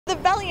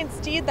valiant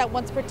steed that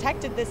once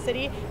protected this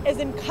city is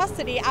in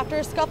custody after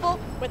a scuffle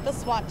with the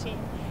SWAT team.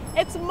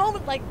 It's a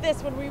moment like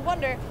this when we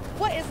wonder,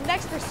 what is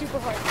next for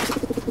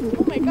Superhorse?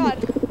 Oh my god.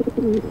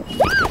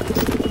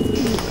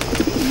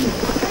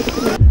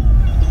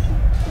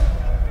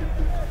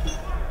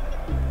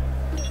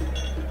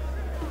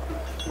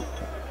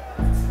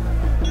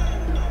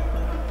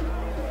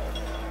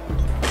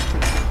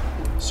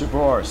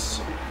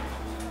 Superhorse,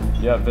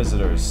 you have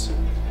visitors.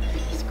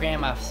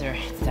 Scram, officer.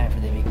 It's time for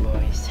the big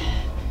boys.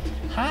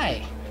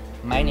 Hi,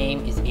 my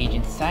name is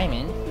Agent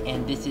Simon,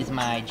 and this is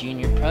my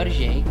junior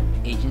protege,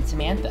 Agent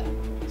Samantha.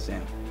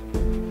 Sam.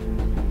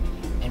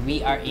 And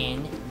we are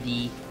in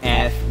the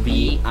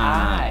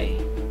FBI.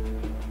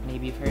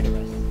 Maybe you've heard of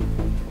us.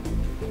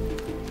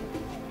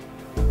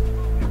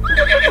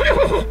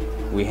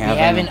 We We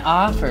have an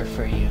offer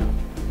for you.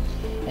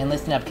 And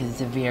listen up, because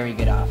it's a very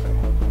good offer,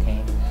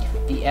 okay?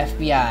 The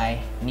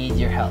FBI needs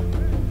your help.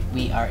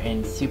 We are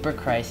in super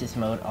crisis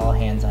mode, all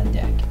hands on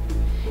deck.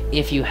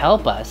 If you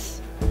help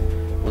us,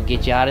 we'll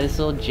get you out of this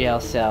little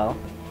jail cell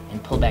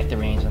and pull back the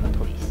reins on the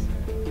police.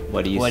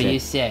 What do you say? What do you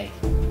say?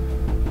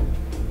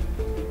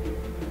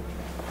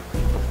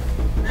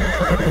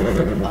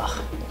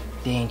 Oh,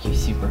 thank you,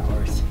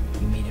 Superhorse.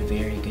 You made a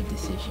very good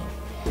decision.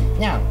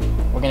 Now,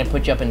 we're gonna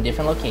put you up in a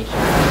different location.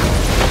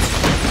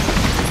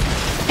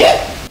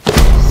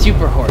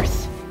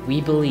 Superhorse,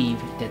 we believe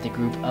that the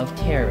group of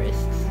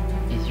terrorists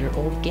is your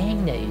old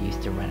gang that you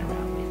used to run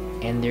around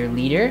with, and their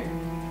leader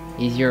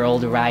is your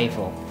old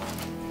rival,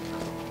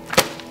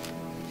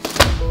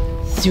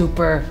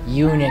 Super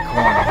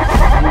Unicorn.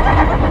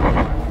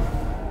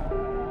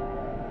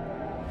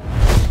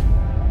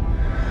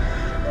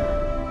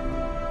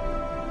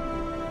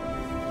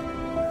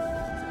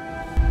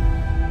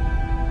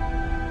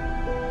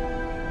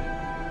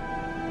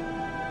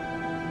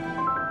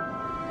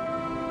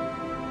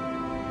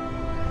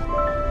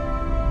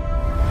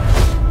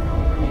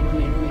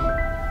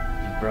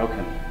 Broke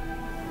him.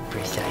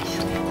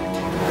 Precisely.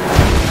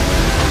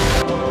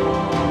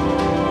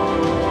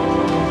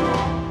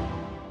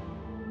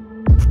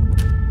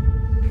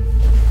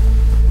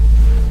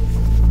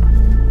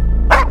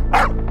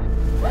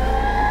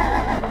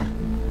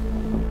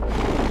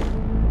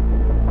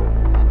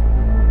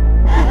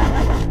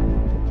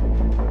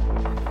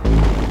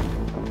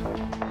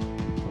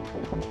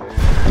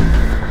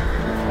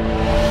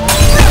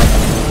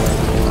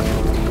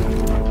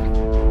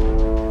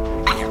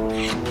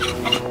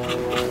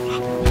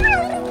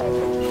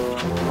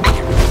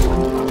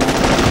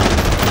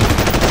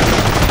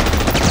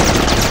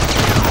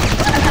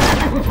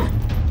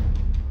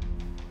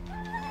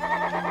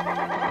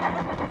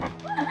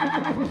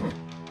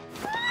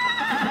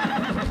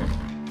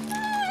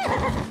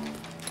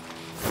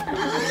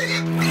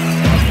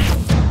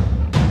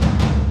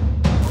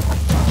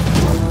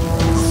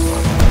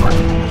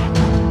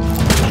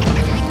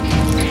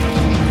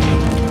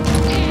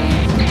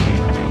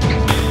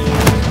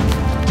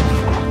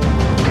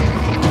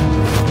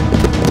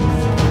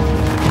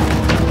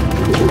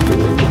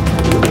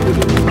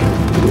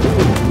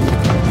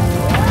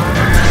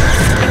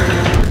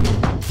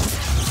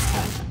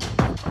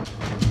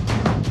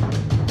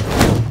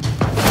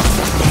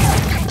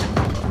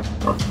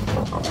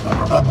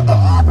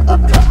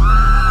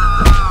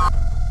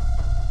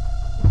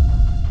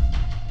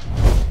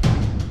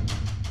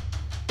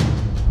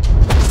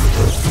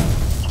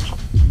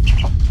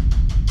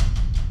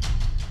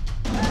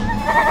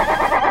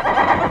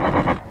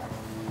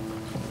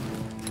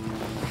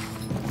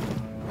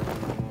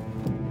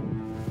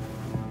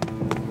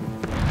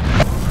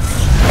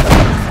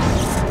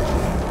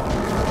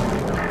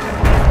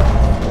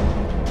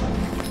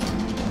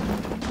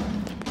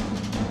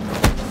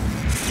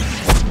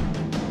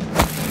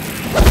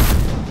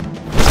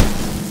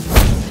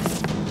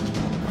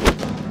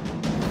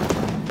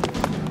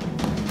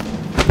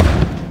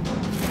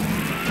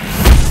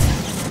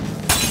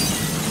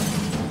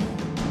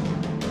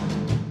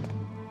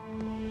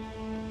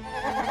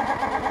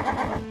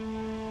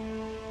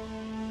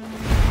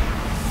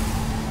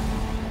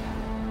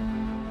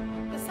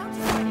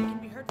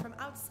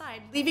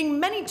 Leaving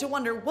many to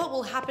wonder what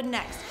will happen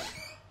next.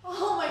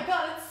 Oh my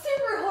god, it's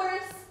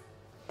Superhorse!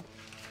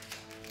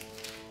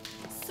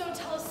 So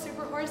tell us,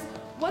 Superhorse,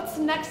 what's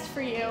next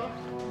for you?